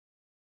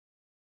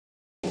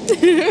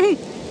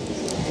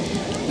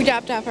We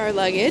dropped off our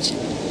luggage.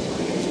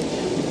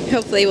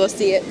 Hopefully we'll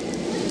see it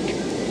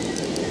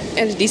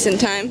at a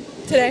decent time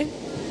today.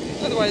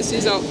 Otherwise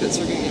these outfits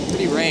are going to get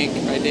pretty rank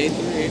by day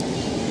 3.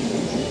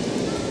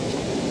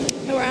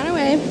 But we're on our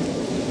way.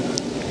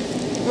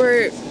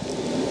 We're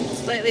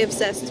slightly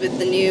obsessed with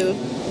the new...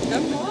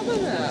 I'm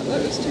loving that.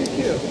 That was too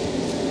cute.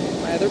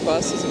 My other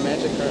bus is a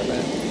magic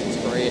carpet. It's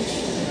great.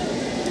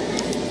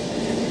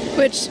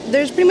 Which,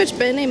 there's pretty much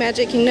been a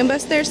Magic Kingdom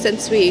bus there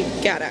since we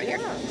got out here.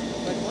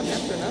 Like one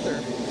after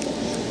another.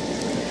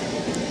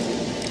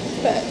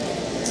 But,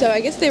 so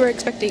I guess they were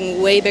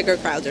expecting way bigger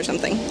crowds or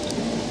something.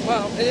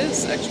 Well, it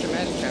is extra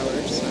magic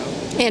hours, so.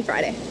 And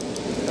Friday.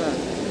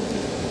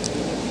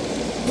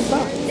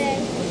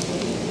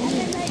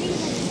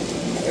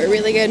 We're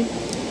really good.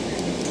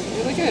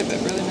 Really good, but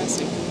really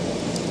messy.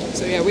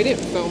 So yeah, we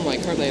didn't film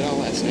like hardly at all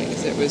last night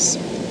because it was,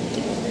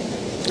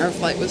 our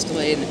flight was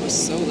delayed and it was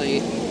so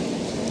late.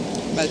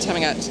 By the time I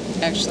got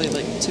actually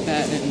like to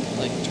bed and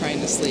like trying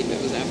to sleep, it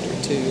was after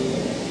 2.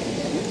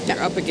 Yeah.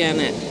 We're up again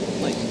at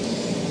like,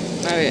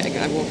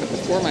 I woke up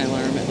before my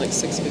alarm at like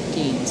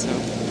 6:15, so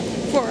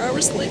 4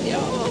 hours late,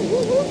 y'all.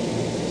 Woo-hoo.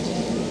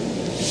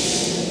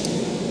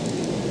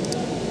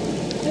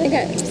 I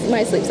think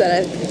my sleep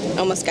said I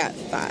almost got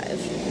 5.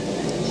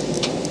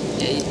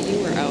 Yeah, you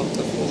were out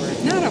before.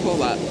 Not a whole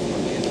lot before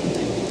me, I don't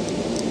think.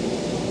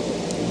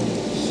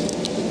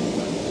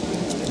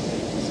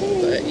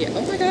 But yeah,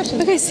 oh my gosh.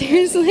 Okay,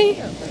 seriously?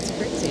 Yeah, that's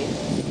crazy.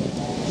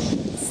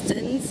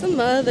 Send some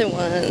other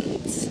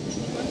ones.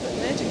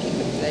 Magic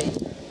Kingdom today.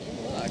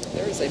 Look,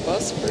 there's a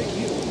bus for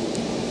you.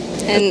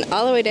 And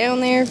all the way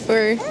down there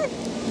for...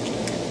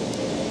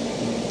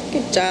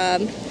 Good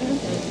job.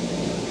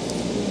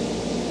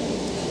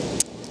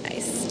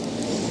 Nice.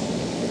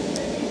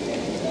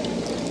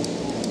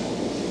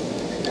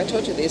 I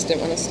told you these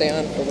didn't want to stay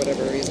on for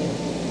whatever reason.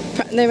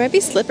 They might be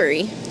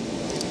slippery.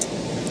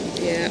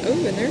 Yeah,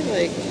 oh, and they're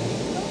like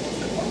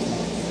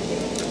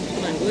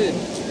unglued.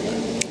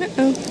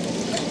 Uh-oh.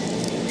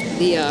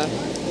 The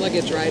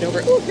luggage ride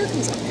over. Oh, here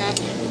comes Epcot.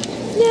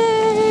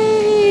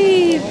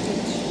 Yay!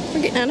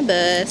 We're getting on a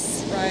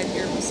bus. Ride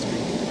here, Mr.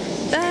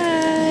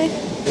 Bye!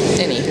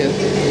 Anywho.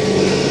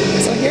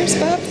 So here's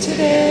Belle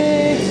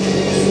today.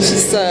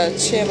 She's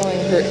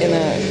channeling her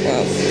inner,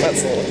 well,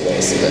 that's a little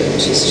close, but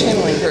she's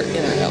channeling her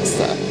inner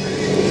Elsa.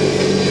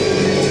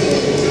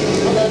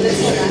 Although this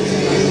one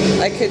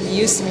I could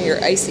use some of your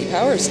icy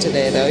powers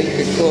today, though. You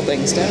could cool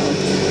things down.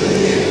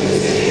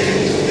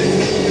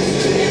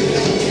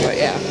 But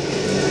yeah.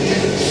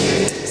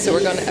 So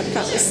we're going to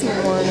Epcot this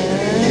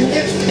morning,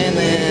 and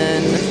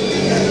then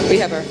we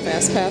have our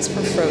Fast Pass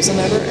for Frozen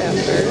Ever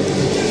After.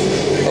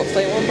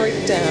 Hopefully it won't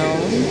break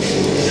down.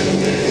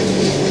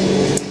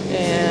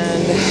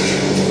 And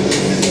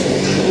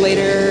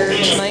later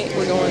tonight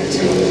we're going to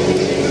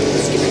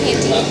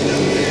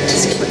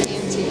Skipper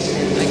Canteen.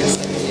 I guess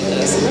I can do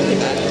this. I'm really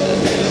bad at it.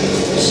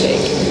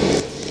 Shake.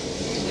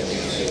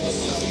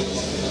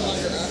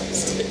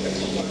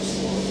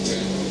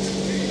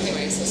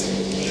 Anyways, this one.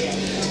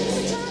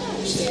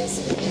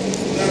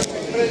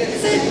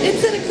 It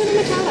said Hakuna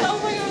Matata. Oh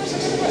my gosh, I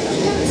don't know what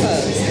that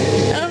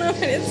says. I don't know, I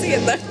didn't see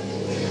it though.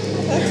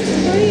 That's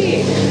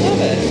great.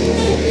 Love it.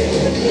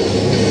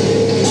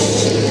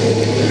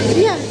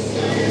 Yeah.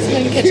 So I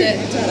can catch it.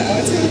 Oh,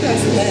 it's going to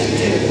pass the net,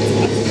 too.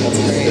 That's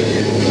great.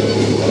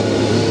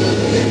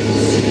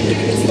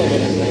 It's the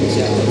little things,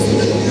 yeah.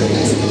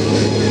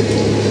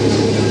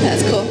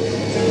 That's cool.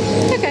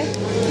 Okay.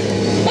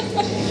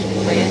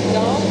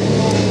 Random?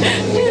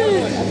 We don't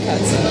know what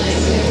Epcot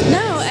says.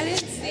 No, I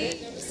didn't see. I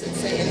didn't notice it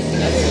say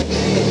anything other than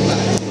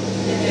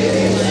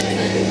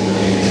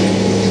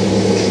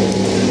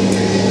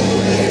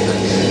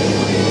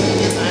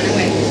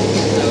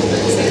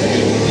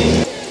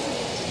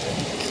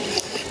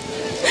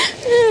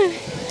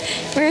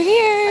We're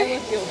here. I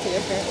look guilty,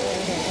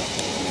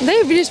 apparently. They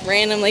just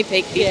randomly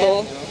pick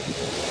people.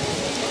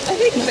 Yeah, I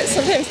think that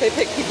sometimes they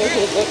pick people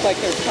who look like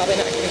they're probably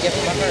not going to give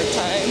them a hard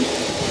time.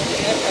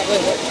 They probably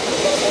look a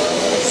little more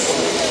honest.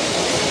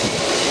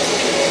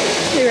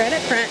 You're right up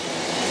front.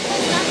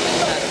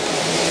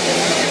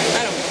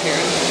 I don't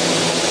care.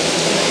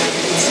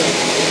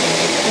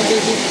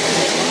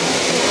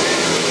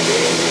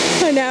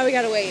 Oh, now we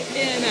gotta wait.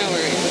 Yeah, now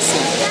we're in the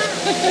sun.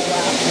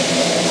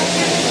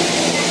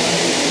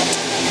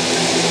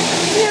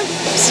 Yeah.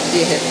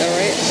 You hit though,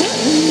 right?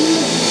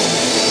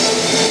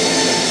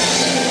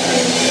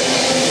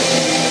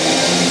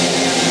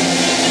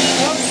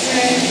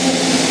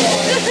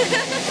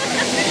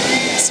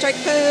 Strike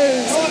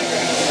pose.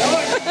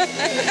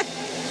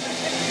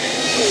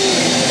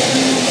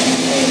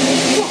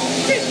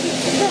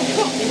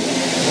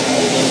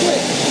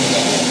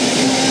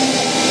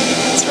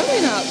 It's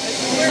really not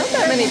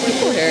that many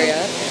people here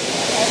yet.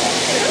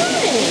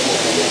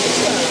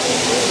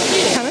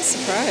 Kind of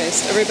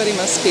surprised. Everybody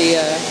must be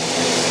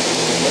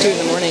doing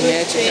the morning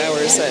magic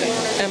hours at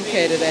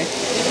MK today.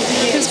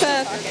 Here's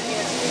Beth.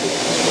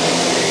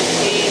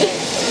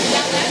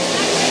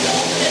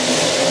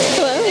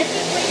 Hello.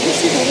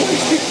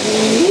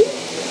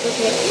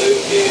 Even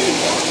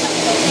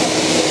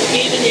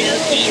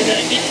though he's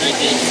not getting my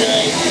good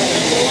side,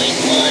 I'm always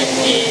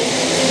watching.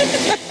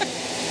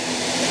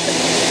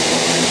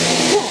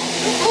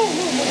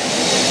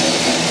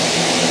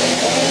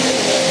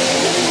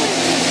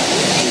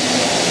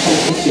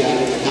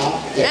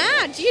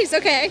 Ah, jeez,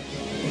 okay.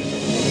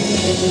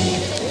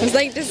 I was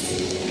like just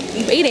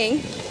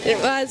waiting. It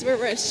was,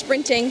 we're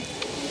sprinting.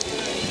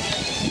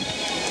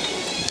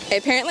 Okay,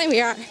 apparently we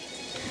are.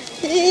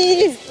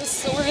 The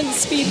Soarin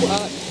speed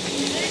walk.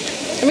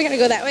 Are we gonna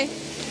go that way?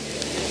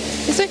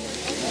 This way?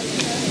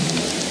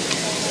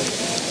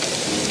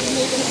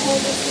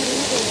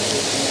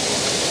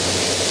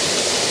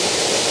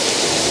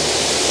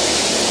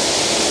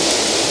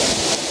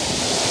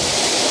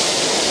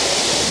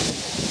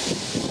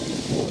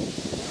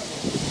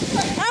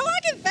 I'm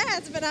walking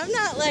fast, but I'm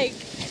not like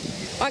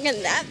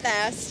walking that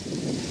fast.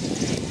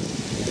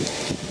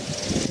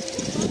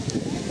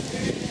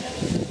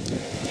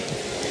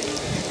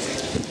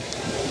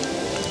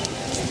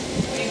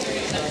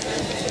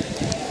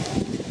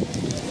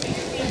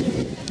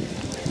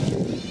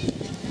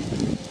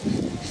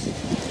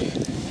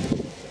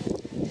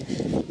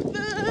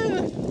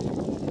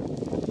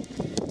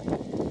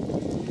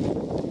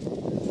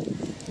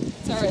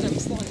 Alright, I'm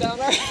slowing down.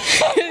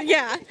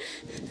 Yeah.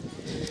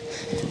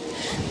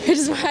 Which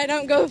is why I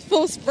don't go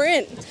full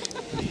sprint.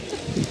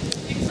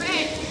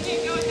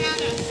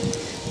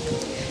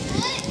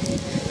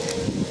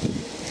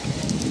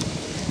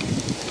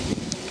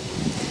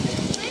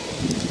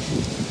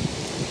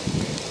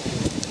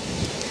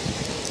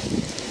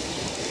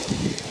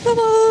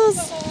 Bubbles!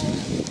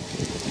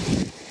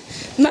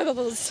 My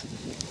bubbles.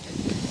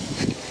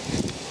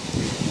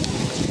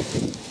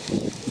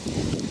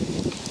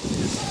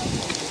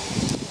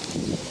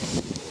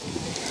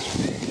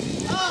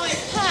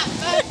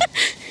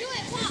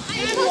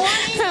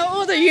 How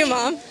old are you,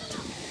 Mom?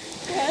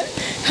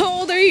 How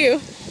old are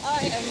you?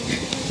 I am.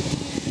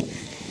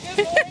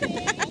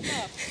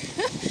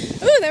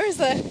 Ooh, there was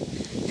a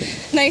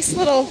nice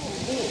little,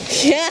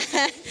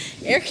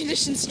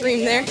 air-conditioned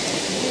stream there.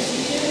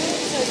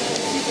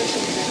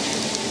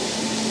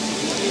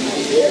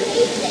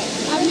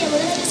 Yeah,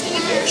 we're just gonna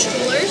get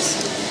strollers.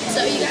 So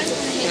you guys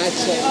want to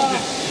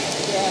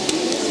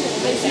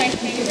It's my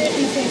favorite.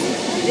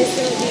 This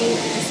will be,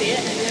 see it?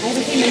 I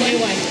haven't seen the new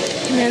one.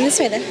 Come on this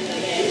way then.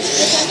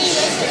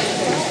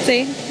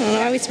 See? I don't know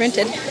why we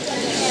sprinted.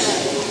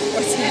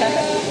 What's that?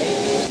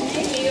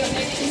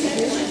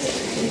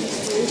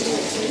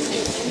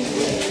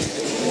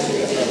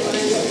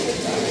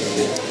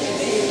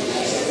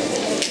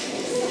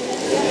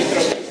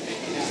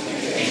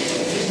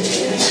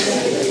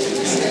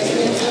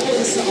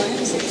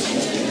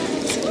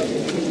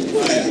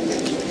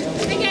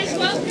 Hey guys,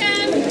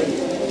 welcome.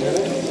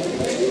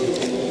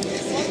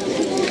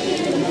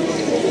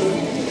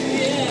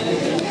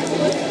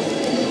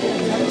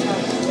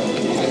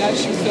 Oh my gosh,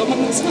 you're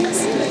filming this one? Might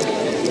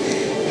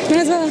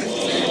as well.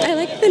 I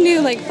like the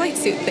new flight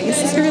suit things.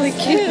 These are really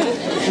cute.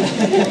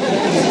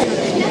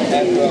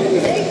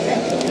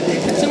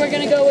 So we're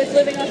gonna go with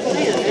living off the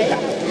land, right?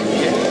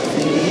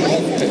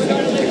 We're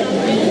going to live off the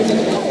land.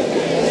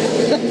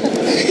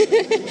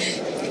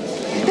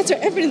 That's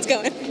where everyone's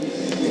going.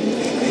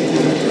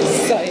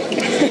 Psych.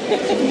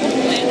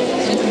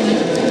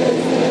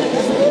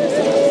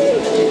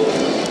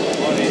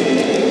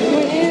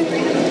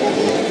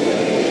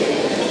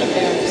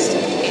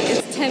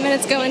 It's 10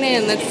 minutes going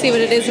in. Let's see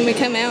what it is when we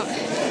come out.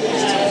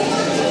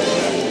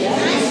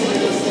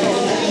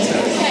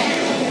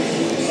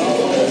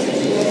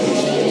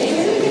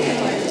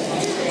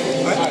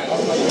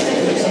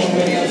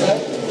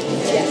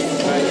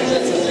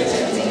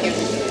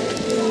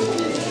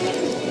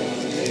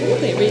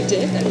 They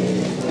redid it.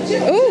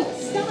 Ooh!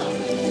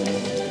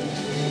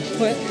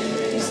 What?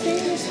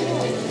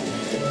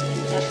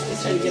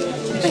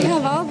 They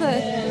have all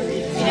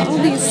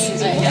these.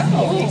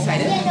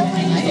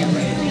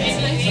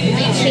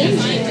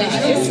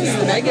 This is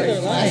the regular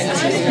line.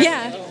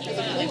 Yeah.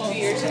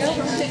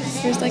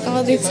 There's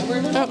all these. I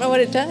don't know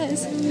what it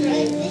does.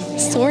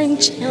 Soarin'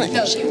 challenge.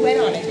 No, you went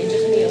on it. They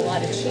just need a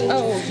lot of cheese.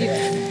 Oh,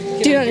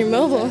 you Do it on your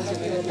mobile.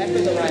 Remember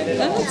the ride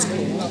at all? that's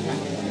cool.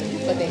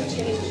 But they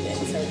changed it,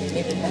 so they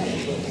made it better.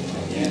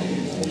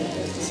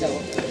 So,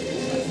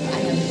 I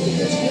have to do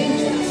those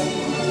changes.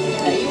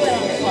 Now, you went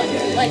on the one. You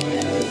like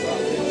that.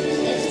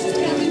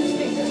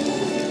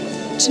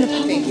 To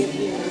Nepal. They give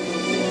you...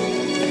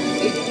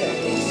 They do at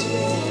least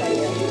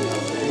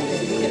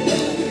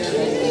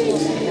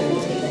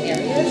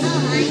areas.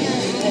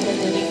 And then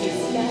they give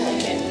you that.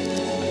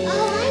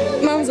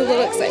 Mom's a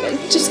little excited.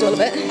 Just a little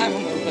bit. I'm a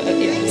little bit,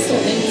 yeah. Still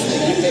thinks it's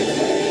my favorite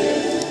ride.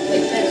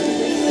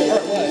 Or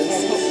it was.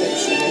 Hopefully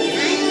it's still.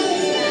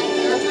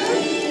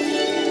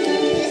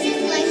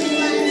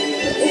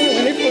 Oh, I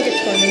wonder if we'll get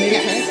to go on the new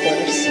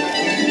concourse.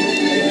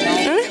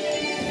 Huh?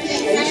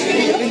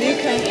 The new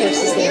concourse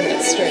is the one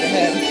that's straight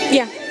ahead.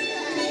 Yeah.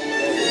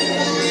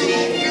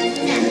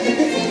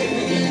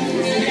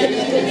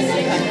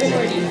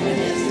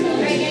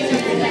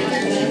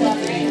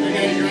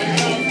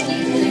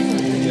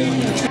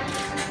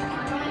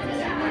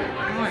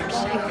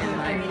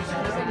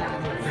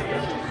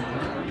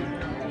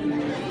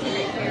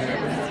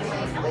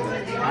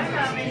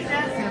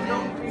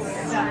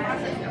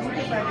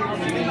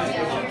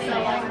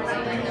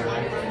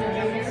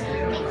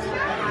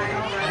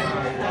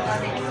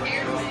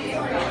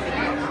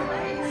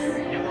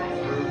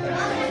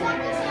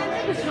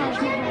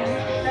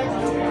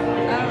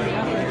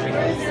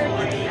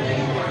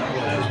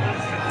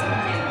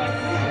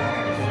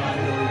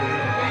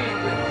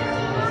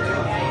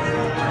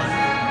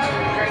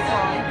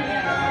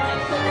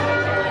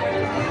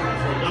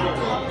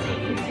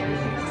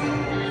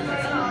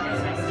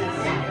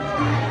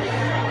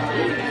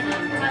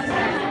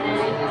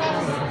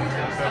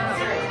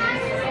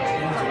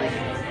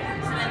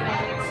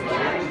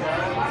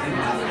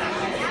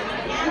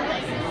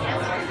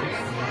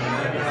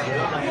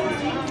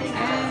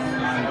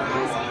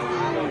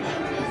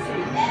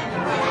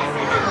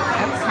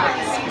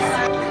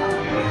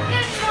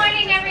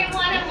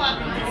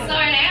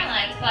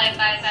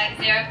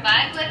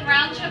 verified with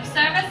round-trip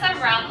service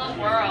around the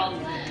world.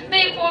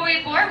 Before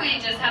we board,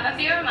 we just have a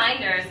few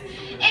reminders.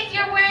 If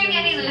you're wearing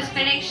any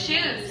loose-fitting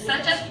shoes,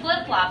 such as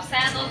flip-flops,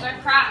 sandals, or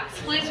Crocs,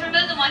 please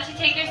remove them once you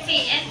take your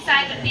seat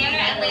inside the theater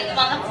and leave them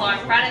on the floor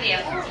in front of you.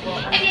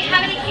 If you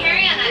have any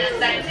carry-on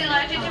items that are too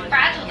large or too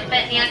fragile to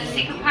fit in the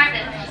under-seat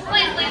compartment,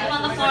 please leave them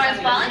on the floor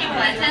as well, and your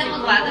flight attendant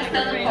will gladly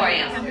stow them for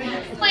you.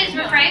 Please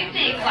refrain from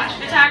any flash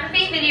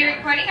photography, video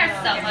recording, or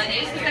cell phone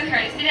use as a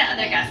courtesy to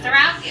other guests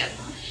around you.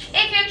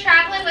 If you're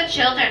traveling with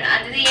children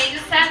under the age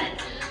of 7,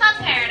 a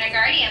parent or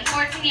guardian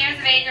 14 years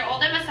of age or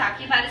older must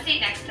occupy the seat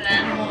next to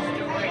them.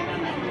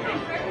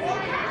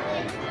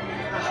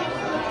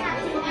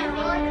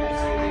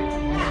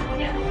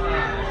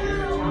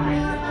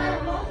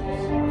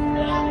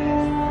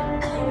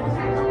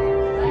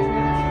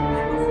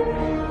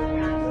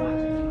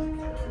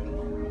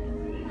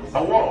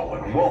 Hello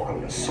and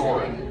welcome to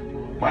Soarin.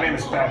 My name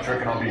is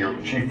Patrick and I'll be your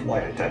chief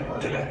flight attendant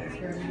today.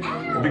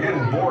 We'll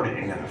begin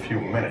boarding in a few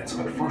minutes,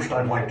 but first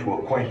I'd like to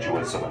acquaint you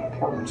with some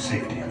important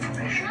safety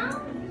information.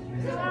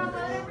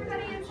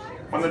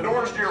 When the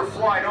doors to your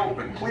flight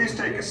open, please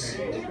take a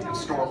seat and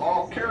store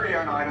all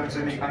carry-on items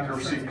in the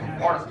under-seat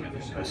compartment.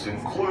 This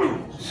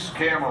includes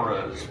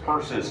cameras,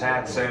 purses,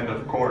 hats, and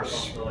of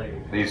course,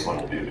 these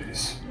little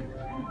beauties.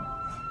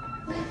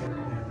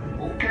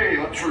 Okay,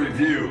 let's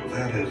review.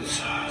 That is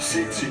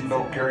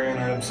seatbelt, carry-on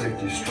item,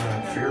 safety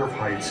strap, fear of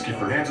heights, keep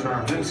your hands and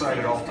arms inside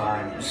at all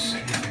times.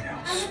 Anything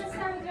else?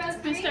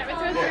 We start with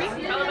row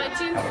 3, followed by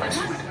 2. Have a nice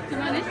flight.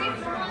 Come on in. Great.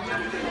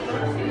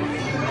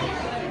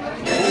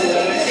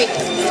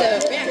 So,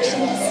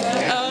 reactions.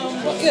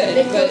 Good,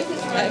 but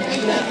I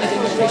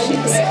didn't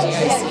appreciate the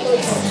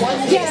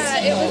CGI.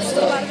 Yeah, it was, a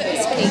lot of it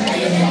was fake.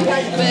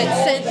 But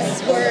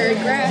since we're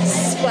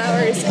grass,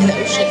 flowers, and the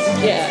ocean.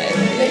 Yeah,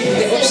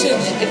 the ocean,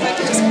 if I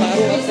could just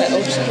bottle up that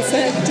ocean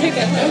scent and take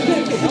it home, that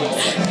would be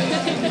awesome.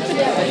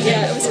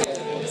 Yeah, it was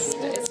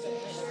good.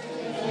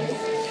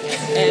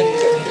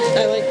 And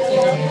I like,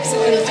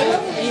 sitting at the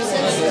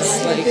E1 is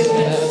like the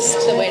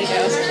best. The way to go.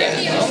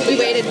 Yeah. We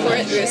waited for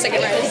it through a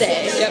second ride of the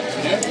day. Yep.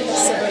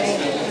 So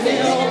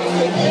now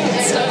we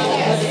can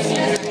start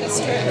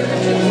this trip.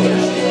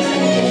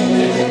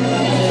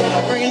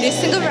 We're going to do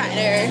single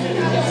rider.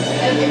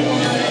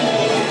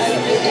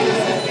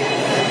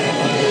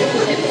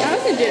 I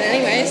was going to do it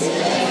anyways.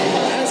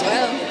 Might as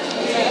well.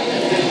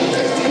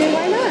 I mean,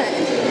 why not?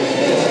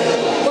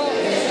 Well,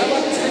 I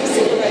want to do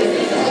single rider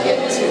to get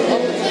to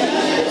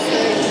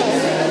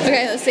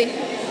Okay, let's see.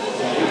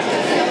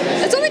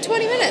 It's only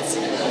 20 minutes.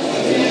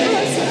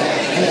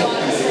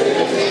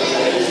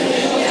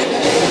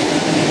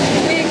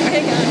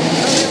 Hang on. Oh,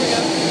 there we go.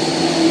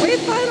 We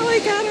finally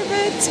got a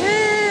red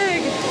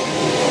tag.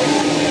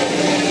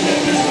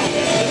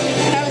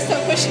 I was so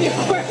pushing you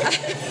for it. I was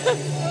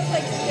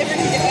like, if we're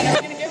going to get one,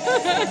 we're going to get one.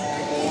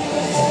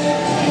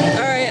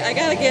 Alright, I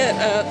gotta get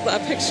a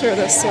picture of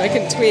this so I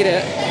can tweet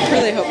it. I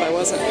really hope I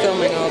wasn't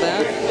filming all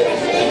that.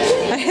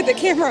 I had the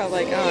camera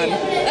like on.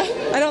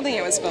 I don't think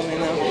it was filming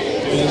though.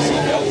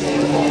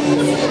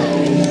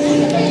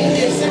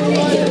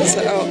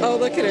 So, oh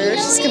look at her.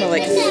 She's gonna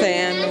like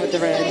fan with the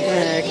red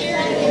tag.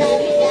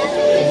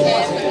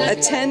 A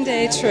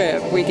 10-day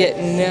trip, we get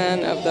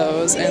none of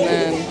those, and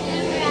then,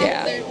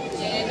 yeah.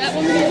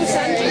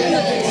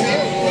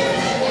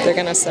 They're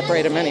gonna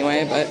separate them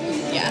anyway, but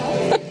Yeah.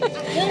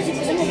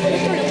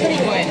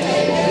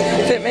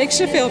 if it makes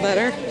you feel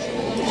better.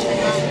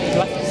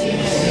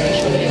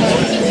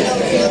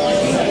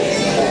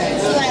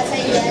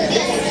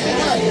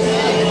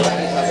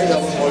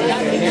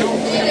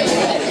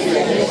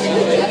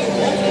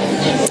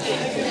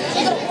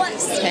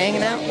 Just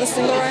hanging out in the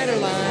single rider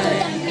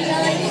line.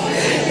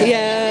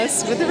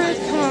 Yes, with the red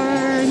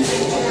card.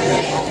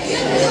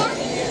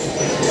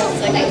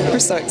 We're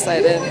so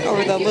excited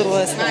over the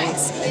littlest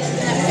things.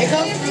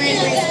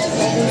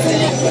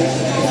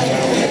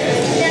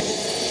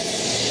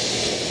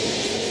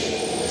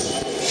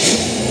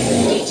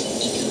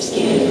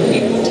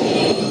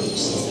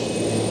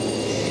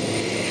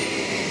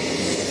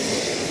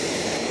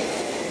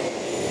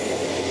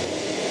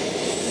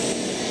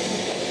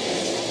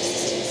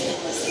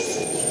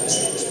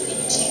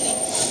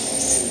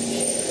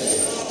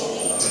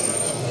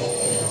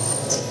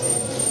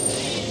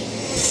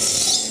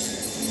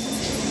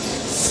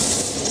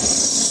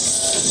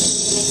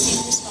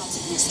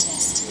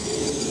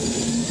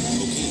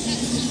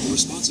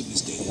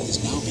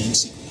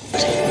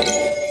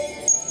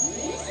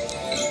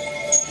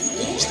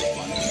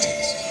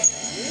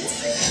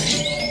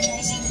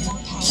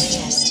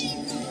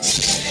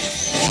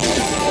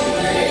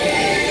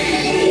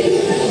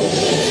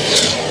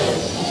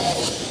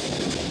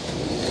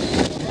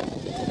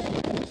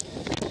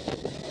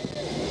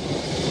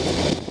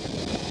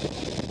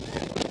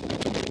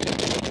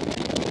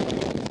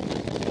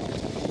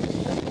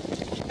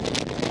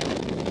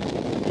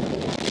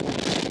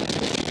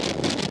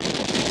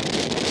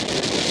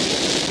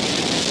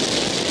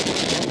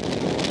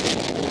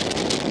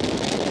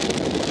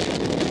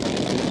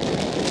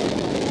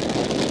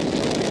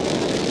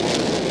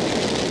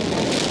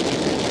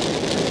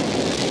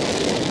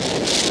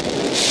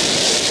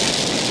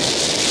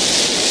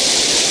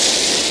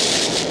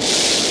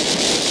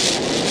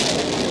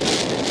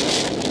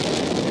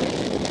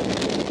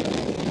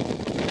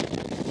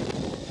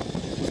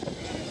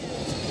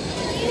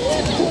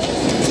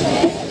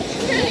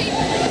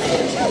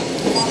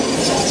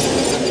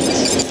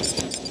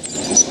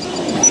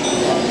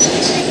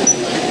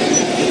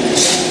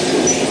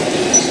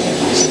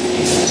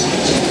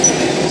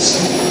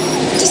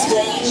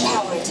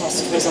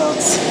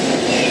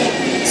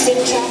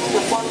 SIM-track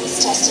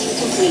performance testing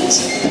complete.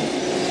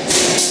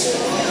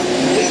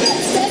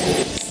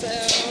 So,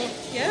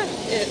 yeah,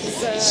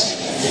 it's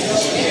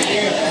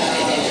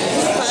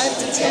 5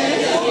 to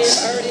 10.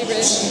 We've already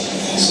ridden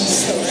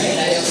Soarin.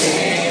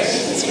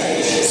 That's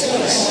right,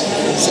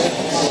 Soarin. So,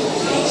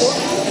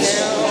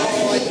 now I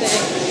think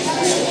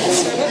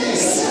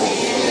Starbucks.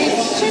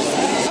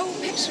 Oh,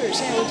 pictures.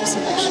 Yeah, we'll do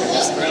some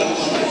pictures.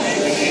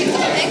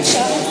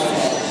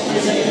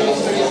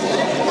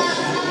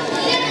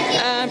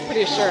 I'm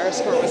pretty sure our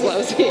score was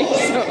lousy,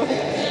 so.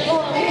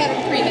 We had a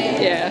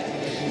pre-made. Yeah.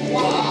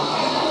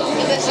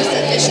 But that's just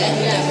efficient.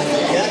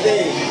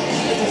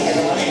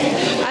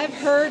 I've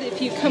heard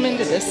if you come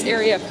into this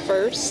area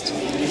first,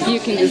 you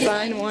can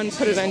design one,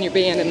 put it on your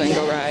band, and then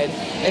go ride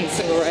in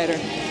single rider.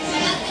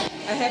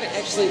 I haven't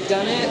actually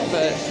done it,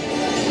 but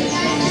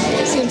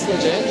it seems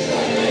legit.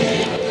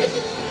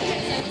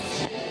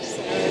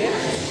 So, yeah.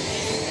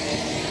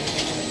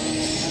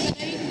 You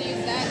can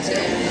use that to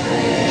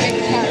make a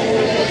car.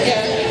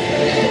 Yeah.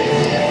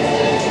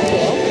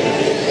 Cool.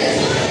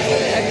 I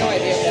have no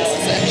idea if this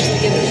is actually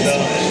getting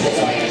this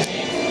one.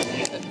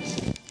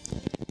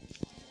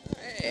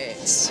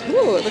 Alright.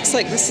 Ooh, it looks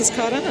like this is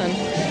caught on.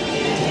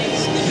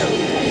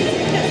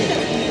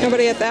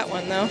 Nobody at that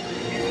one, though.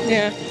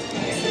 Yeah.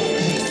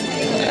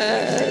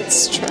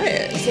 Let's try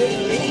it.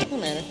 It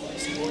doesn't matter.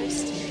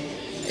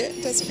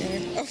 It doesn't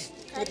matter. Oh,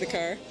 with the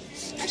car.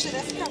 Actually,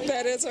 that's probably...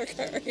 That is our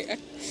car, yeah.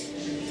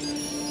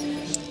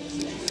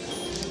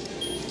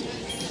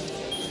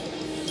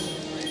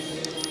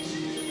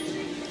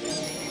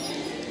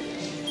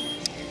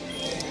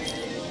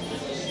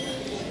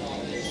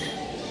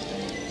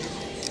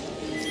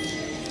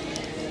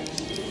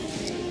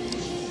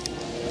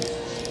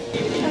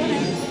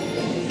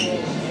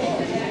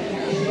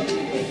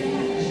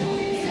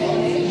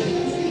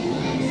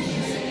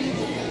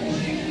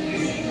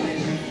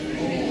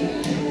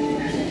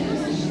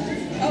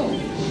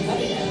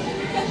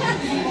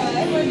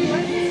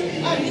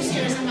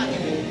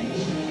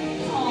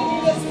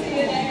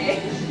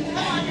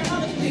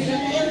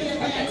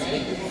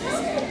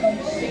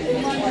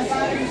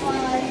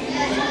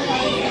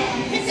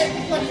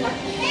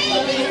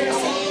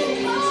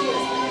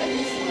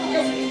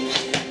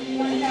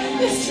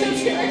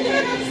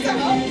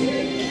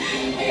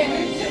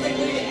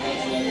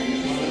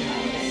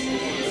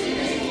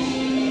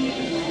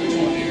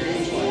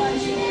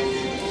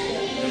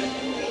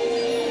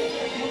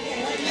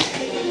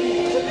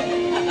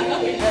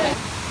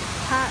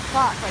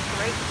 Clock, like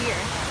right here.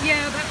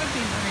 Yeah, that would be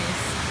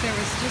nice. There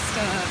was just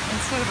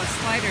instead of a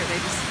slider, they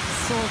just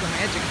sold a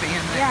magic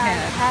band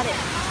that had it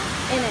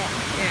in it.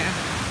 Yeah,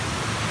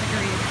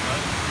 agreed.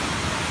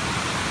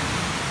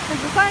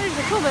 Because the sliders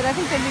are cool, but I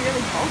think they'd be really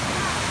bulky.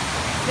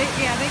 They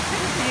could have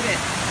made it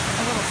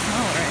a little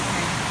smaller, I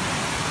think.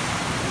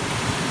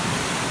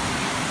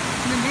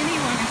 The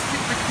mini one is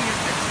super cute,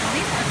 but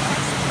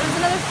 $25.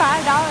 There's another $5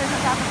 on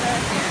top of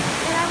it.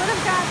 Yeah. And I would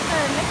have got the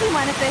Mickey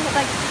one if they had,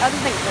 like, other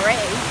than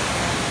gray.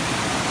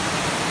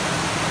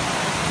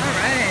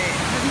 Alright,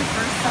 heading to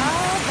first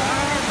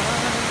Starbucks.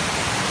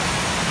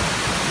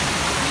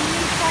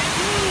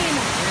 Clean.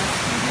 Yes,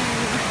 we do.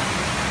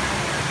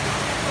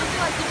 Looks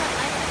like you have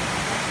like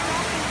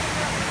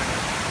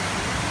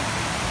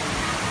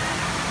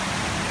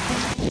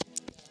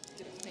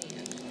Get a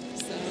fan.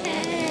 So,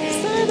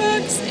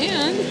 Starbucks,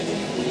 and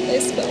they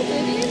spelled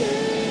my name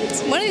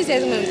right. One of these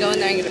days I'm going to go in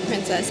there and get a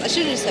princess. I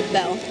should have just said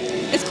Belle.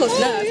 It's close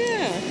enough.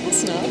 Yeah,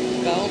 close enough.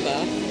 Belle,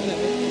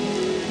 whatever.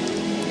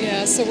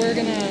 Yeah, so we're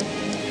gonna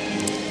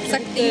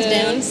Suck these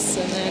down.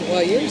 and then,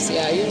 well, yours,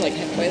 yeah, you're like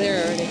halfway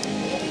there already.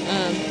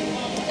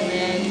 And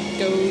then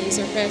go use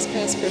our fast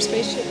pass for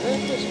Spaceship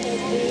Earth, which has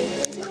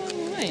a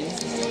long line.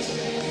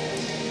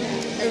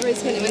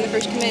 Everybody's going to when they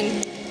first come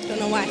in.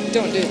 Don't know why.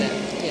 Don't do that.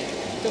 Yeah,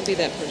 don't be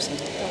that person.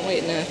 Don't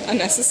wait in an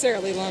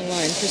unnecessarily long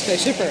line for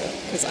Spaceship Earth,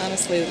 because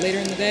honestly, later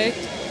in the day,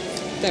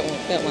 that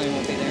line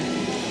won't be there.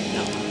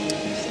 No.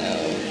 So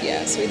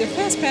yeah, so either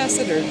fast pass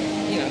it or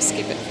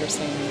skip it for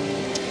some.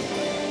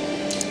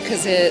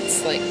 Because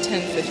it's like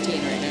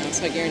 10:15 right now,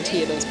 so I guarantee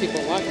you those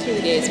people walk through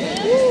the gates and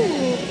go,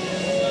 "Woo!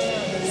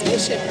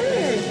 Spaceship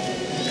Earth!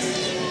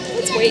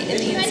 Let's wait in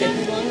the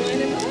insane long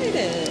line and ride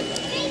it."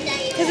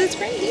 Because it's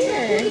right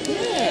here.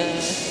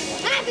 Yeah.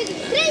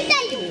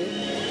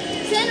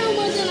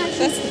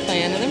 That's the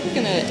plan, and then we're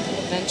gonna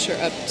venture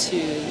up to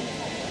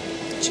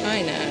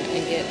China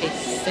and get a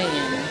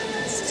fan.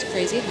 This is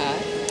crazy hot.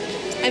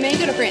 I may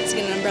go to France to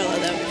get an umbrella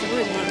though, because I've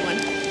always wanted one.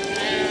 I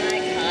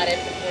caught it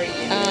before you.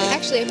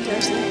 Actually, in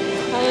person.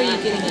 How are you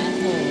getting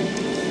it home?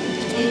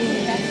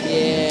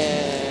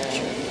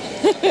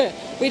 Yeah.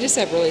 We just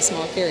have really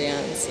small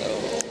carry-ons, so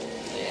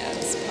yeah,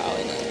 it's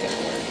probably not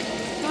gonna work.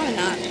 Probably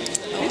not.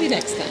 Maybe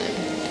next time.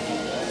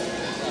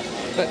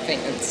 But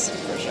fans,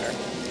 for sure.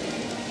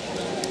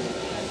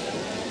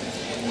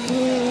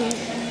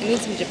 I need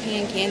some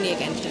Japan candy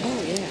again too.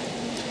 Oh yeah.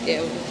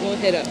 Yeah, we'll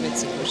hit up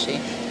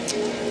Mitsubishi.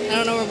 I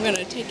don't know where I'm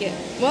gonna take it.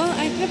 Well,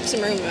 I have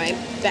some room in my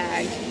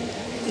bag,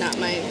 not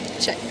my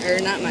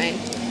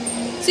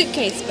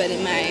suitcase, but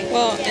in my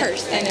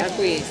purse. And if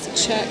we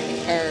check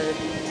our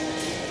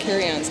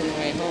carry-ons on the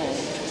way home,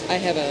 I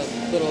have a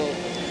little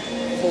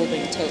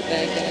folding tote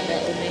bag that I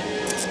brought with me.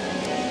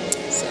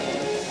 So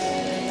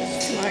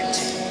Smart.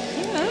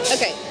 yeah.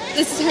 Okay,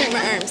 this is hurting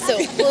my arm, so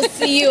we'll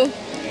see you.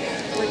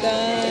 We're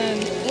done.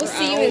 We'll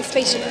see you in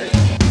Spaceship Earth.